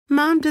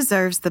Mom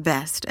deserves the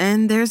best,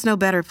 and there's no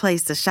better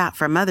place to shop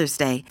for Mother's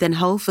Day than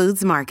Whole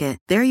Foods Market.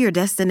 They're your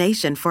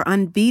destination for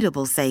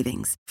unbeatable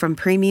savings, from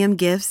premium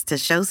gifts to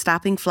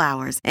show-stopping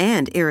flowers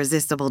and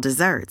irresistible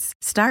desserts.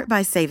 Start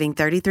by saving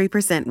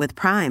 33% with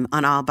Prime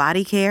on all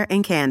body care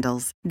and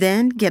candles.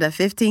 Then get a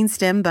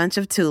 15-stem bunch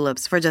of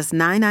tulips for just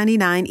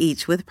 $9.99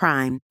 each with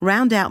Prime.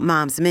 Round out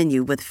Mom's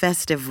menu with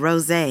festive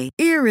rosé,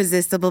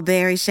 irresistible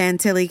berry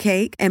chantilly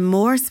cake, and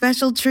more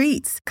special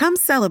treats. Come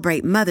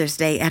celebrate Mother's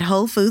Day at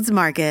Whole Foods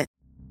Market.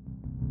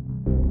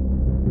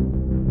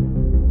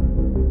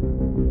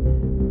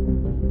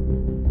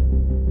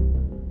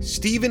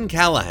 Stephen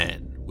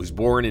Callahan was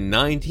born in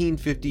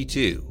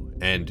 1952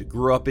 and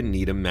grew up in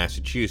Needham,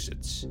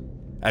 Massachusetts.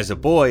 As a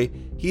boy,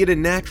 he had a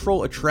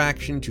natural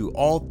attraction to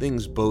all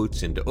things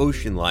boats and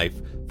ocean life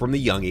from the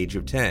young age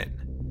of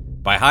 10.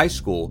 By high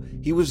school,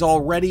 he was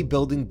already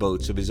building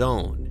boats of his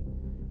own.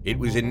 It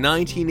was in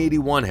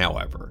 1981,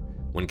 however,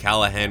 when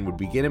Callahan would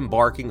begin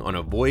embarking on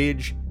a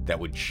voyage that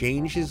would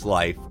change his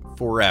life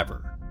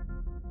forever.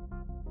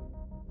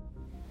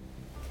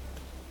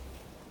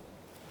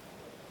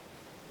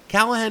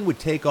 Callahan would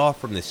take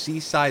off from the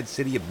seaside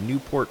city of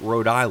Newport,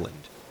 Rhode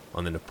Island,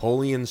 on the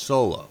Napoleon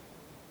Solo.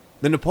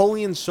 The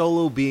Napoleon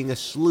Solo being a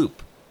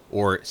sloop,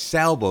 or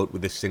sailboat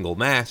with a single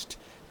mast,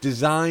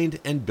 designed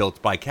and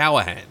built by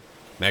Callahan,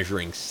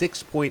 measuring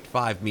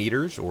 6.5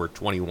 meters or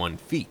 21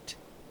 feet.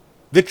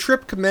 The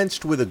trip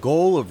commenced with a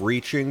goal of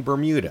reaching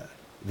Bermuda.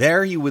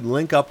 There he would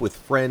link up with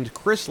friend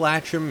Chris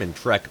Latcham and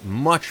trek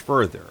much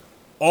further,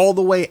 all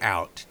the way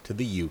out to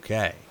the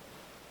UK.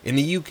 In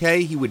the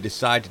UK, he would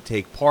decide to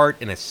take part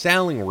in a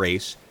sailing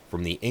race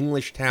from the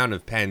English town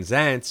of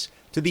Penzance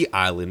to the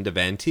island of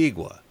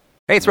Antigua.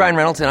 Hey, it's Ryan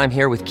Reynolds, and I'm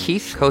here with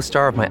Keith,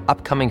 co-star of my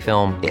upcoming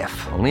film,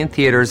 If, only in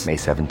theaters May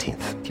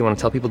 17th. Do you want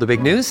to tell people the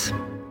big news?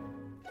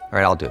 All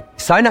right, I'll do it.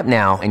 Sign up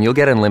now and you'll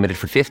get unlimited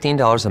for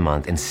 $15 a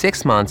month and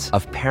 6 months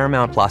of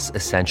Paramount Plus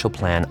Essential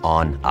Plan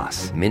on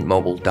us.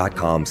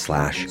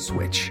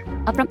 MintMobile.com/switch.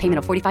 Upfront payment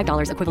of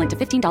 $45 equivalent to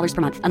 $15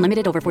 per month.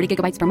 Unlimited over 40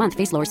 gigabytes per month.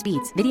 Face lower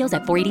speeds. Videos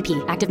at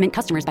 480p. Active Mint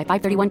customers by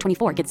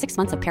 531.24 get 6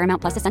 months of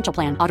Paramount Plus Essential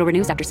Plan. Auto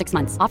renews after 6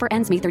 months. Offer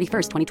ends May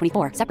 31st,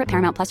 2024. Separate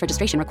Paramount Plus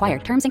registration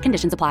required. Terms and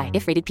conditions apply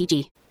if rated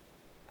PG.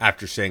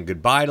 After saying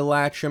goodbye to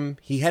Latcham,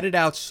 he headed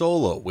out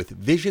solo with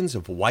visions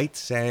of white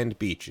sand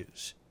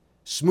beaches.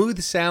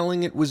 Smooth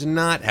sailing it was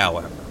not,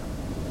 however.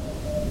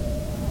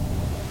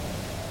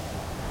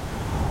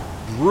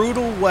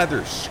 Brutal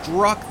weather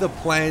struck the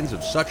plans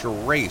of such a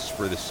race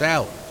for the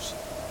sailors,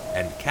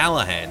 and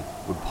Callahan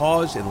would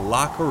pause in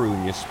La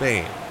Coruña,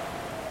 Spain.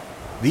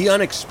 The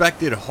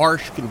unexpected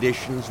harsh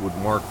conditions would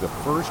mark the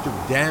first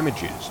of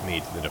damages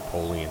made to the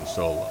Napoleon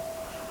Solo.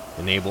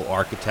 The naval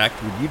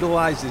architect would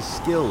utilize his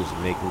skills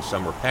in making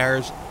some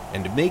repairs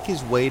and make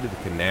his way to the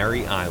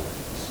Canary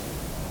Islands.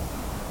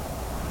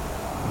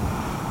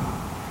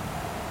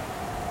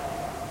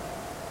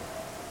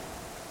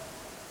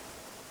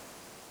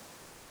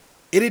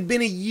 It had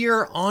been a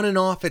year on and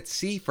off at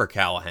sea for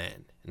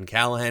Callahan, and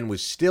Callahan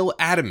was still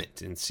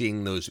adamant in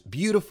seeing those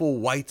beautiful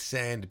white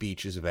sand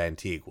beaches of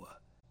Antigua.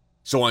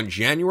 So on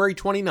January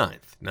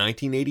 29th,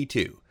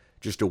 1982,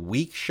 just a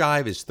week shy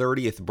of his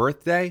 30th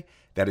birthday,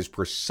 that is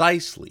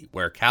precisely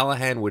where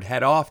Callahan would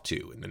head off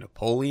to in the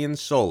Napoleon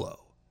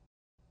Solo.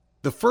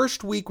 The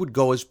first week would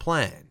go as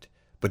planned,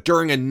 but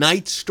during a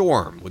night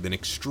storm with an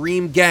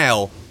extreme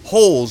gale,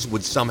 holes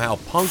would somehow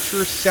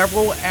puncture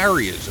several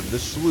areas of the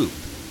sloop.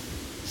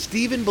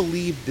 Stephen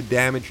believed the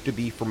damage to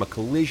be from a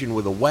collision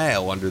with a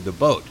whale under the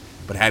boat,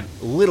 but had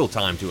little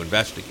time to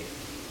investigate.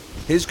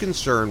 His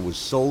concern was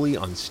solely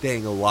on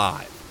staying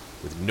alive,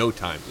 with no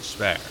time to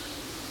spare.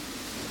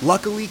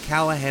 Luckily,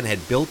 Callahan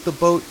had built the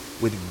boat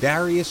with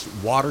various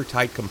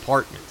watertight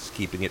compartments,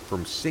 keeping it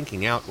from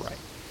sinking outright.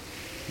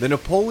 The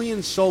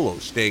Napoleon Solo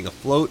staying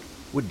afloat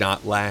would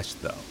not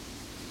last, though,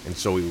 and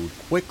so he would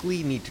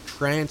quickly need to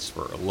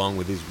transfer along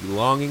with his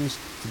belongings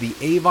to the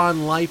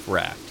Avon life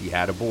raft he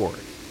had aboard.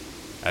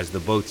 As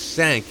the boat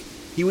sank,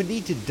 he would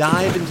need to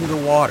dive into the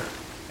water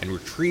and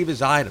retrieve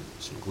his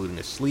items, including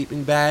a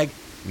sleeping bag,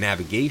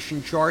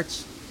 navigation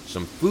charts,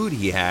 some food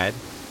he had,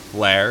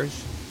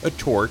 flares, a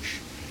torch,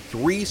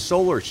 3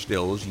 solar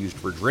stills used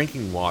for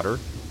drinking water,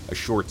 a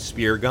short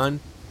spear gun,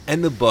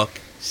 and the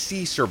book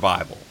Sea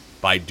Survival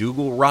by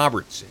Dougal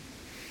Robertson.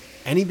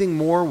 Anything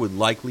more would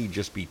likely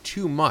just be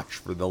too much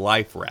for the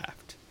life raft.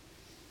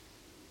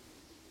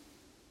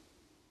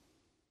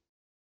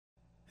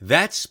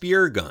 That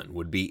spear gun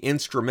would be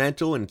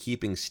instrumental in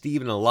keeping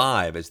Stephen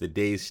alive as the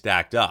days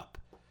stacked up,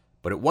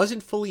 but it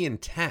wasn't fully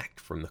intact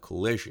from the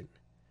collision.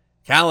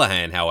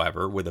 Callahan,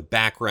 however, with a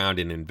background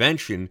in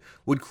invention,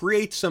 would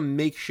create some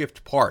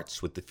makeshift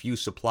parts with the few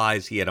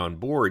supplies he had on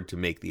board to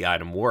make the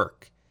item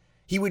work.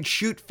 He would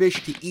shoot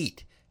fish to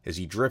eat as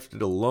he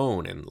drifted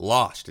alone and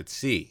lost at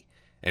sea,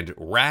 and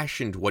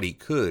rationed what he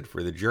could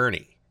for the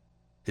journey.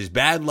 His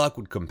bad luck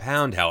would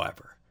compound,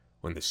 however,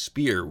 when the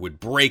spear would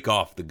break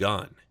off the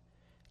gun.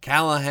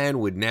 Callahan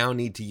would now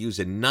need to use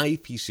a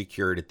knife he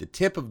secured at the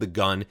tip of the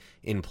gun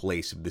in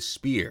place of the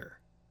spear.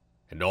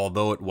 And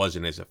although it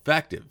wasn't as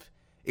effective,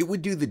 it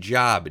would do the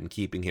job in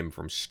keeping him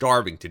from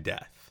starving to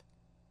death.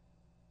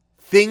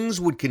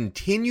 Things would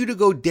continue to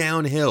go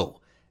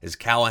downhill as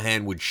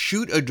Callahan would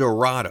shoot a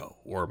dorado,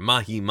 or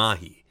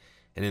mahi-mahi,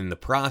 and in the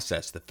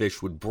process the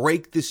fish would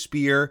break the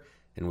spear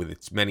and with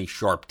its many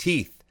sharp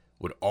teeth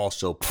would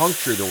also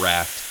puncture the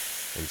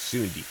raft and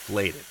soon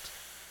deflate it.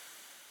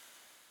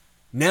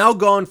 Now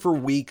gone for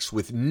weeks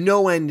with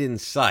no end in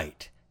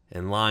sight,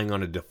 and lying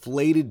on a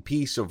deflated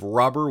piece of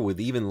rubber with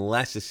even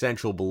less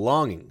essential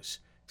belongings,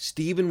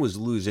 Stephen was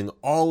losing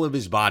all of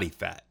his body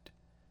fat.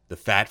 The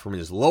fat from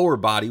his lower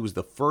body was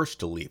the first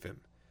to leave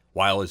him,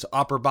 while his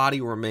upper body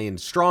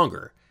remained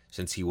stronger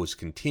since he was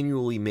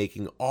continually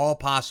making all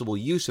possible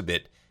use of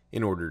it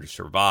in order to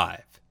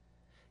survive.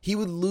 He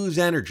would lose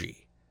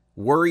energy,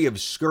 worry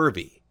of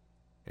scurvy,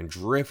 and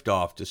drift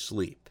off to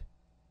sleep.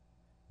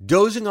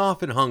 Dozing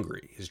off and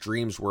hungry, his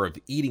dreams were of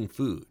eating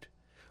food.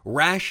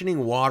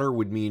 Rationing water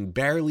would mean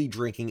barely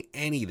drinking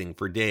anything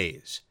for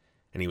days,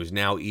 and he was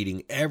now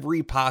eating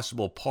every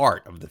possible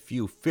part of the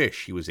few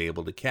fish he was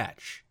able to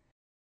catch.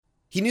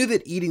 He knew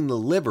that eating the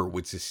liver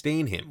would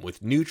sustain him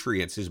with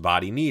nutrients his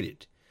body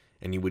needed,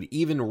 and he would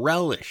even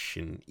relish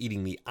in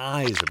eating the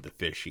eyes of the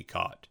fish he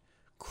caught,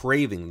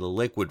 craving the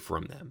liquid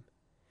from them.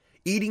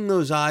 Eating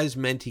those eyes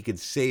meant he could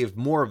save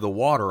more of the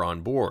water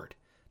on board,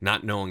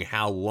 not knowing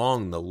how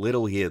long the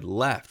little he had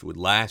left would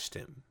last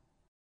him.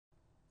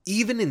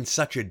 Even in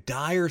such a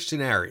dire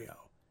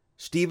scenario,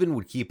 Stephen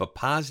would keep a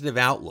positive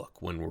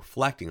outlook when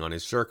reflecting on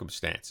his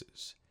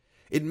circumstances.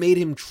 It made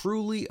him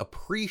truly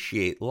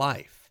appreciate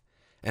life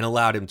and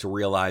allowed him to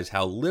realize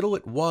how little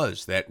it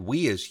was that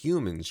we as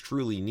humans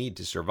truly need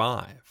to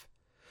survive.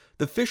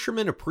 The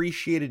fisherman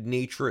appreciated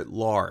nature at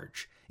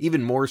large,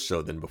 even more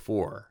so than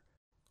before.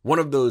 One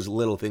of those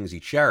little things he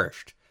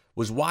cherished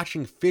was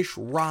watching fish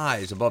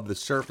rise above the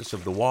surface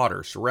of the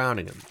water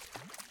surrounding him.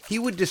 He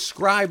would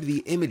describe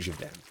the image of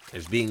them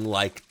as being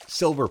like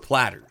silver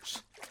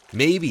platters,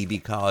 maybe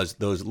because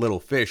those little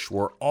fish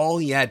were all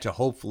he had to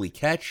hopefully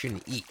catch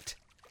and eat.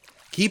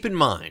 Keep in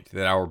mind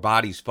that our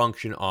bodies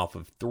function off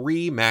of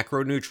 3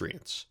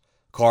 macronutrients: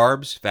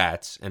 carbs,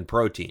 fats, and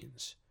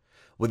proteins.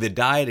 With a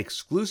diet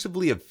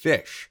exclusively of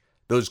fish,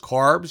 those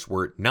carbs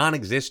were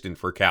non-existent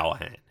for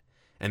Callahan,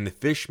 and the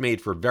fish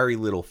made for very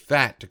little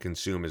fat to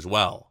consume as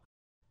well.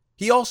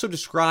 He also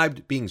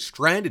described being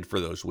stranded for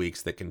those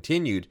weeks that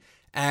continued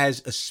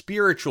as a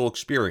spiritual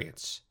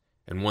experience,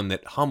 and one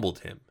that humbled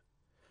him.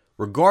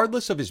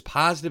 Regardless of his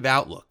positive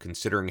outlook,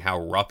 considering how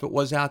rough it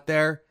was out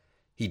there,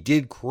 he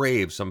did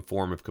crave some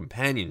form of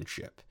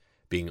companionship,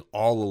 being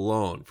all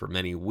alone for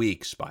many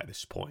weeks by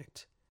this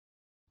point.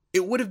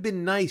 It would have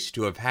been nice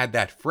to have had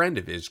that friend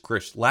of his,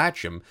 Chris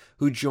Latcham,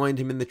 who joined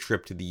him in the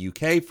trip to the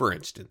UK, for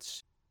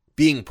instance.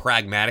 Being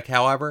pragmatic,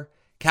 however,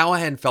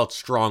 Callahan felt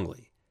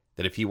strongly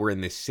that if he were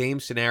in this same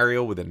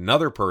scenario with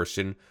another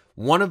person,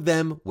 one of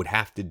them would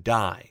have to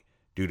die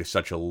due to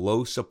such a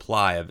low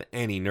supply of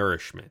any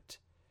nourishment.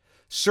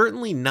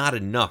 Certainly not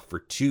enough for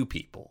 2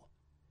 people.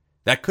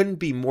 That couldn't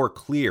be more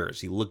clear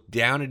as he looked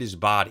down at his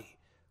body,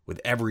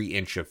 with every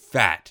inch of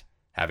fat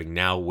having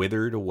now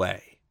withered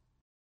away.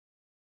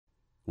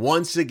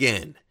 Once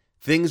again,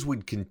 things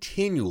would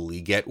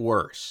continually get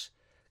worse.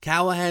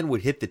 Callahan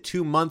would hit the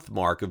 2-month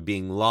mark of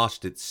being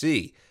lost at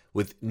sea,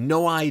 with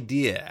no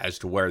idea as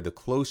to where the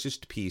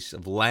closest piece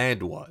of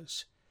land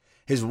was.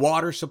 His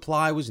water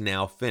supply was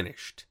now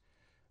finished.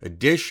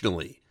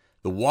 Additionally,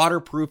 the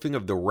waterproofing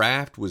of the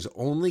raft was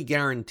only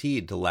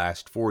guaranteed to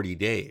last 40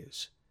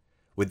 days.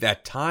 With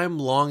that time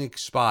long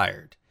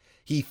expired,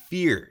 he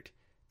feared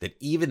that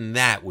even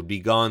that would be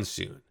gone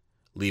soon,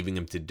 leaving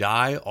him to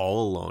die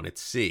all alone at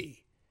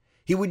sea.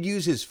 He would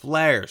use his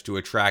flares to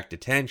attract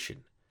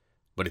attention,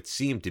 but it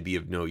seemed to be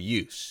of no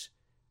use.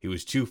 He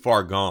was too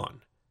far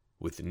gone,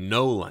 with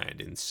no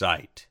land in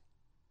sight.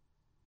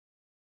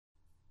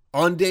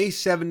 On day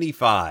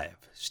 75,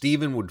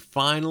 Stephen would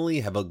finally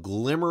have a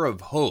glimmer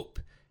of hope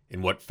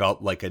in what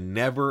felt like a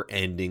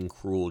never-ending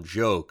cruel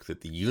joke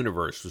that the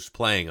universe was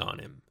playing on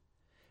him.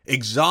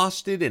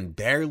 Exhausted and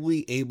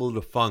barely able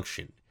to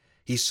function,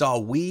 he saw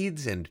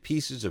weeds and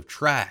pieces of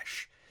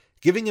trash,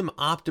 giving him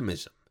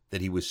optimism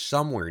that he was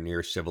somewhere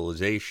near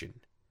civilization.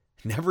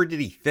 Never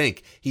did he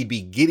think he'd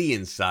be giddy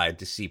inside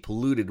to see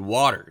polluted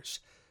waters,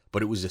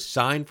 but it was a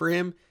sign for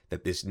him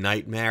that this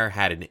nightmare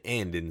had an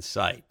end in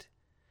sight.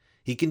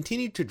 He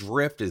continued to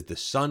drift as the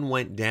sun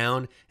went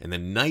down and the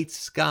night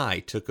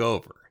sky took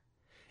over.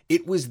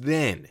 It was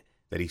then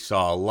that he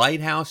saw a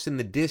lighthouse in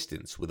the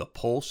distance with a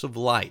pulse of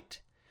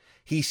light.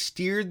 He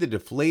steered the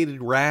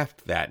deflated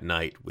raft that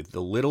night with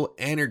the little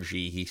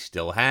energy he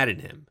still had in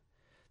him.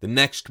 The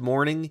next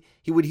morning,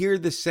 he would hear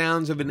the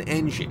sounds of an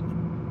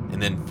engine,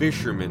 and then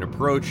fishermen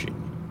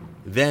approaching,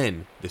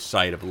 then the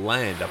sight of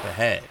land up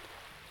ahead.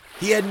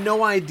 He had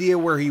no idea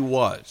where he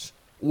was,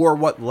 or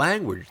what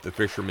language the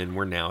fishermen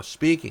were now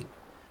speaking,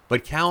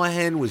 but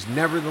Callahan was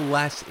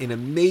nevertheless in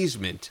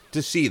amazement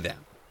to see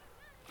them.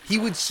 He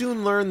would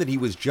soon learn that he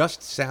was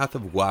just south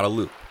of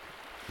Guadeloupe,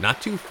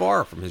 not too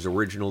far from his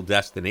original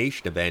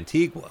destination of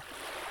Antigua,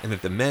 and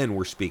that the men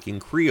were speaking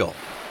Creole.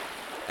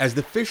 As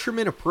the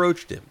fisherman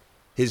approached him,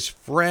 his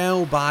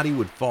frail body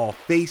would fall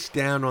face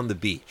down on the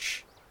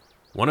beach.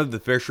 One of the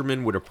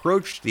fishermen would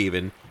approach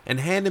Stephen and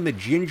hand him a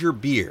ginger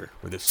beer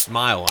with a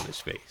smile on his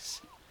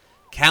face.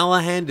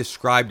 Callahan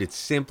described it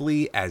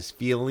simply as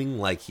feeling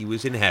like he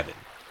was in heaven.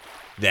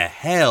 The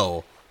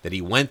hell that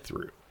he went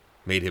through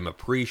made him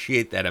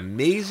appreciate that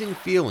amazing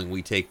feeling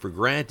we take for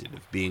granted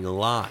of being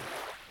alive.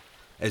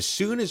 As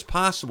soon as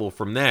possible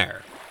from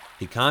there,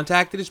 he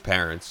contacted his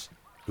parents,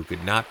 who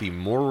could not be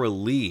more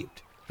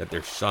relieved that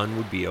their son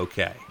would be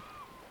okay.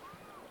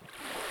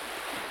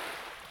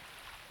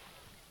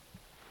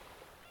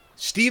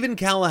 Stephen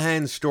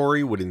Callahan's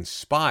story would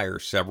inspire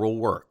several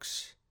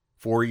works.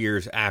 4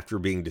 years after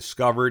being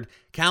discovered,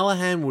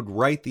 Callahan would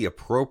write the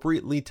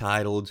appropriately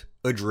titled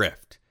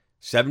Adrift,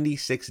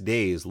 76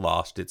 Days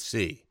Lost at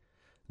Sea.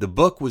 The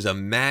book was a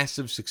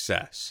massive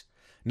success,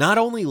 not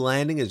only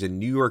landing as a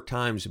New York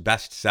Times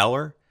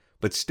bestseller,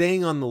 but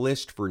staying on the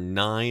list for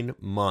 9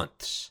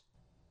 months.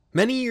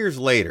 Many years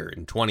later,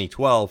 in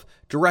 2012,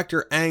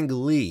 director Ang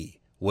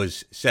Lee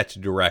was set to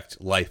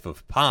direct Life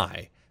of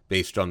Pi,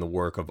 based on the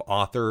work of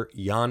author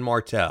Jan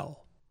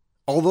Martel.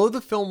 Although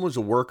the film was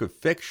a work of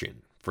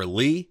fiction, for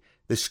Lee,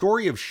 the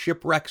story of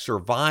shipwreck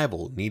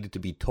survival needed to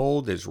be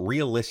told as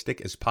realistic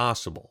as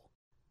possible.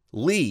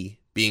 Lee,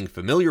 being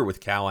familiar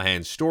with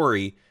Callahan's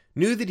story,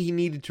 knew that he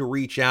needed to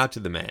reach out to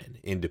the man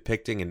in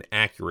depicting an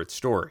accurate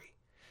story.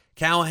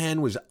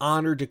 Callahan was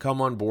honored to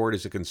come on board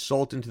as a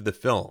consultant to the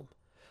film.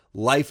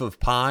 Life of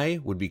Pi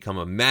would become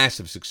a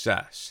massive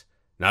success,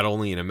 not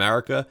only in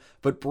America,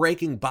 but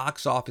breaking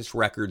box office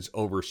records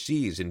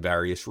overseas in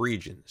various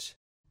regions.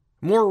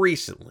 More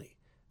recently,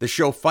 the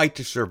show Fight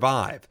to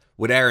Survive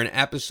would air an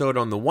episode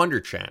on the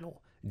Wonder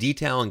Channel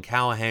detailing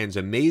Callahan's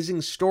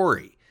amazing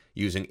story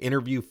using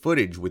interview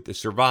footage with the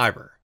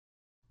survivor.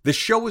 The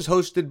show was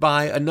hosted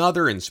by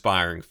another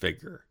inspiring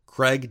figure,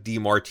 Craig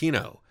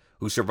DiMartino,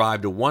 who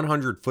survived a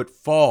 100-foot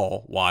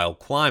fall while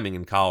climbing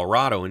in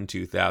Colorado in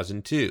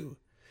 2002.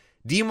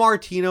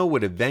 DiMartino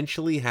would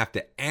eventually have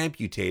to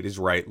amputate his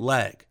right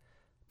leg,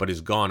 but has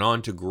gone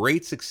on to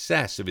great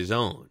success of his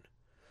own.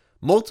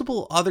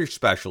 Multiple other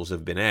specials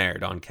have been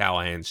aired on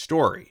Callahan's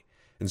story,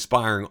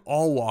 inspiring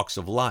all walks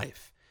of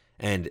life,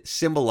 and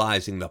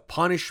symbolizing the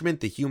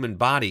punishment the human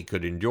body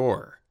could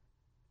endure.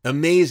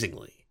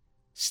 Amazingly,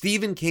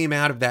 Stephen came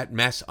out of that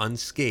mess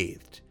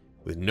unscathed,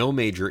 with no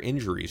major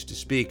injuries to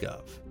speak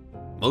of.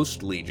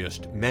 Mostly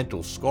just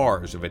mental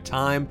scars of a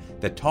time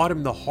that taught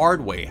him the hard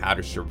way how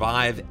to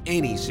survive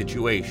any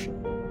situation.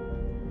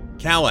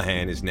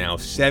 Callahan is now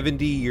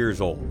 70 years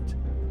old,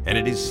 and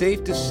it is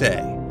safe to say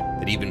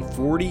that even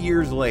 40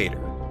 years later,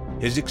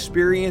 his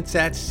experience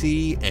at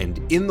sea and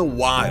in the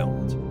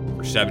wild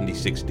for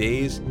 76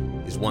 days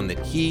is one that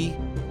he,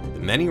 the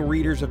many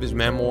readers of his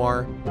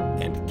memoir,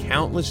 and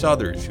countless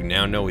others who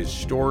now know his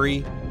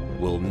story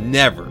will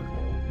never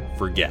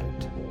forget.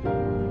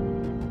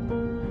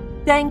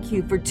 Thank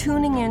you for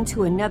tuning in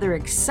to another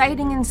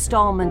exciting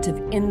installment of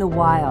In the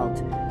Wild.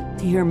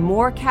 To hear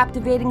more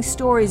captivating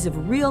stories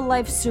of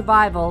real-life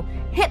survival,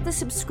 hit the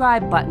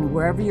subscribe button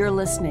wherever you're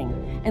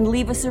listening and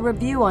leave us a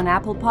review on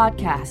Apple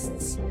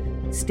Podcasts.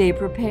 Stay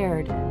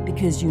prepared,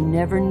 because you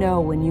never know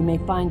when you may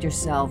find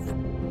yourself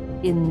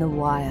in the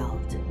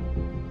wild.